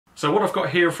So what I've got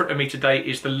here in front of me today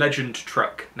is the Legend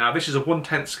truck. Now this is a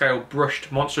 1/10 scale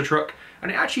brushed monster truck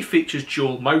and it actually features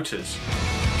dual motors.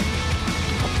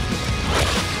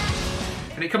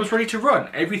 And it comes ready to run.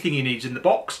 Everything you need is in the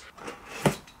box.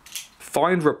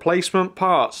 Find replacement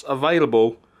parts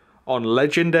available on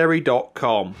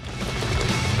Laegendary.com.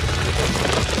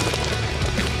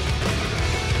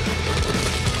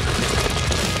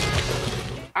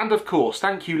 And of course,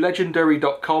 thank you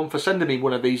Laegendary.com for sending me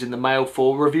one of these in the mail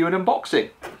for review and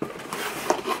unboxing.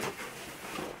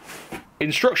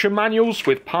 Instruction manuals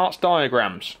with parts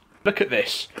diagrams. Look at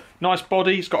this. Nice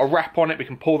body, it's got a wrap on it, we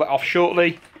can pull that off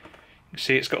shortly. You can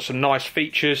see it's got some nice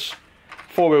features.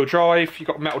 4-wheel drive, you've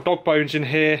got metal dog bones in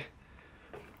here.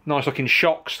 Nice looking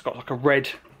shocks, got like a red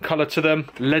colour to them.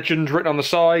 Legend written on the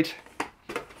side.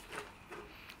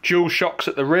 Dual shocks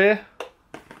at the rear.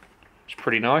 It's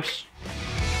pretty nice.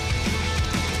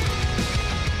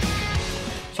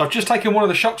 So I've just taken one of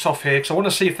the shocks off here because I want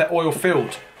to see if they're oil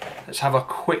filled. Let's have a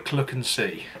quick look and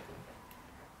see.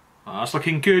 Oh, that's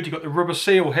looking good. You've got the rubber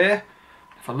seal here.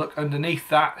 If I look underneath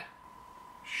that,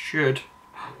 should.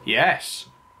 Yes.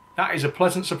 That is a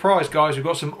pleasant surprise, guys. We've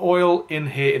got some oil in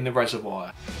here in the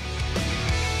reservoir.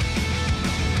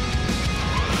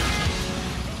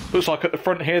 Looks like at the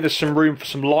front here there's some room for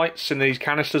some lights in these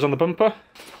canisters on the bumper.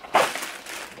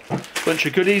 Bunch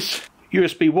of goodies.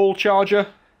 USB wall charger.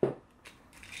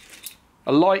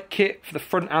 A light kit for the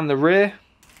front and the rear.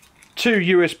 2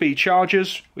 USB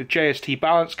chargers with JST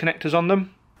balance connectors on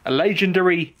them. A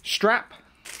Laegendary strap.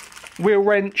 Wheel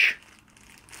wrench.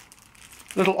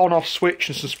 Little on-off switch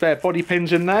and some spare body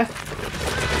pins in there.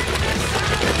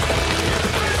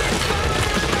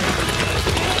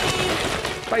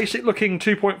 Basic looking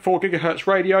 2.4 GHz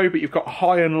radio, but you've got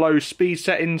high and low speed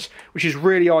settings, which is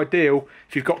really ideal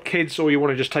if you've got kids or you want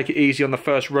to just take it easy on the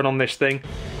first run on this thing.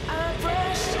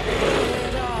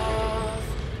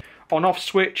 On-off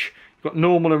switch, you've got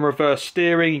normal and reverse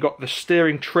steering, you've got the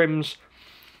steering trims,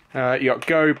 you've got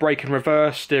go, brake and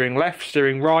reverse, steering left,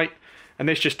 steering right. And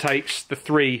this just takes the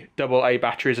 3 AA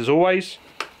batteries as always.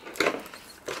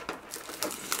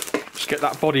 Just get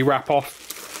that body wrap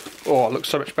off. Oh, it looks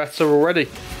so much better already.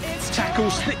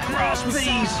 Tackle slick grass with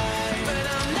ease.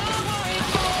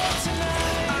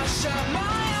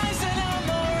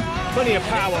 Plenty of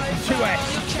power from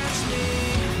 2S.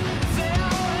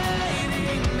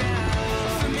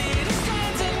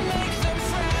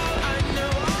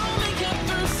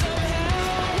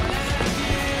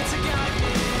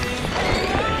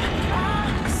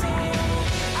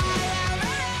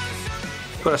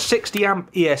 Got a 60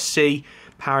 amp ESC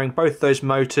powering both those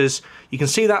motors. You can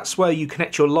see that's where you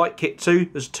connect your light kit to.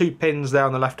 There's 2 pins there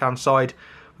on the left hand side.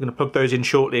 We're going to plug those in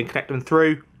shortly and connect them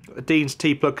through. Got the Dean's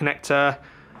T-plug connector.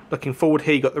 Looking forward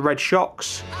here, you've got the red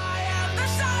shocks.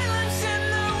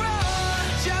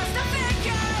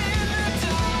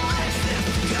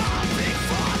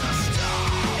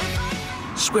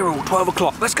 Squirrel, 12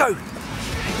 o'clock, let's go!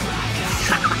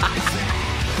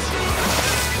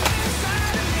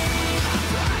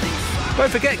 Don't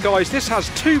forget guys, this has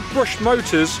 2 brushed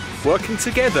motors working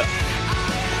together.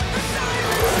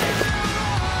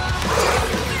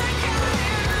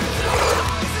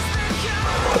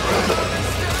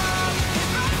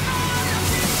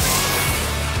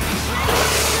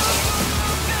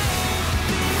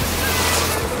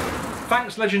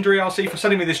 Thanks Legendary RC for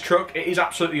sending me this truck, it is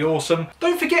absolutely awesome.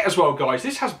 Don't forget as well guys,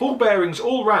 this has ball bearings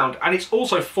all round and it's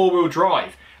also 4-wheel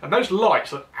drive. And those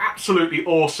lights are absolutely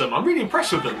awesome. I'm really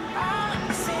impressed with them.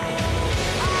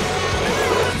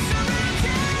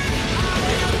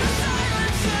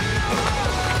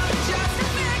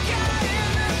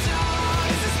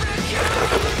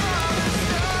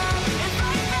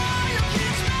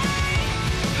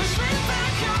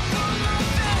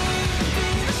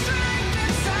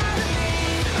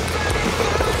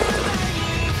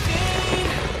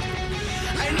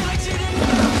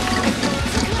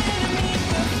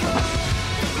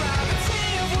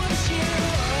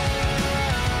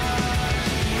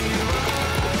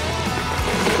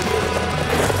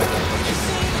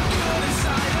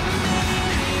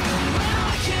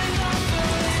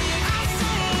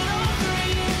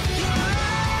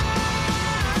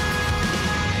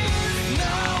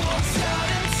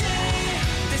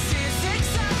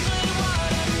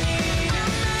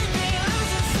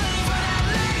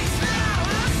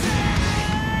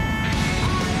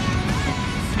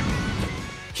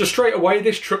 So straight away,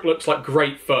 this truck looks like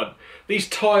great fun. These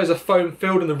tyres are foam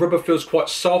filled and the rubber feels quite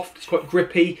soft, it's quite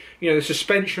grippy. You know, the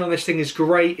suspension on this thing is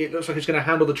great. It looks like it's going to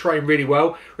handle the terrain really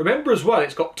well. Remember as well,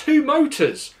 it's got 2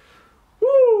 motors.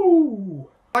 Woo!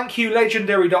 Thank you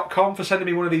Laegendary.com for sending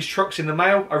me one of these trucks in the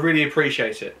mail. I really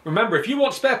appreciate it. Remember, if you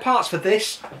want spare parts for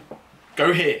this,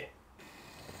 go here.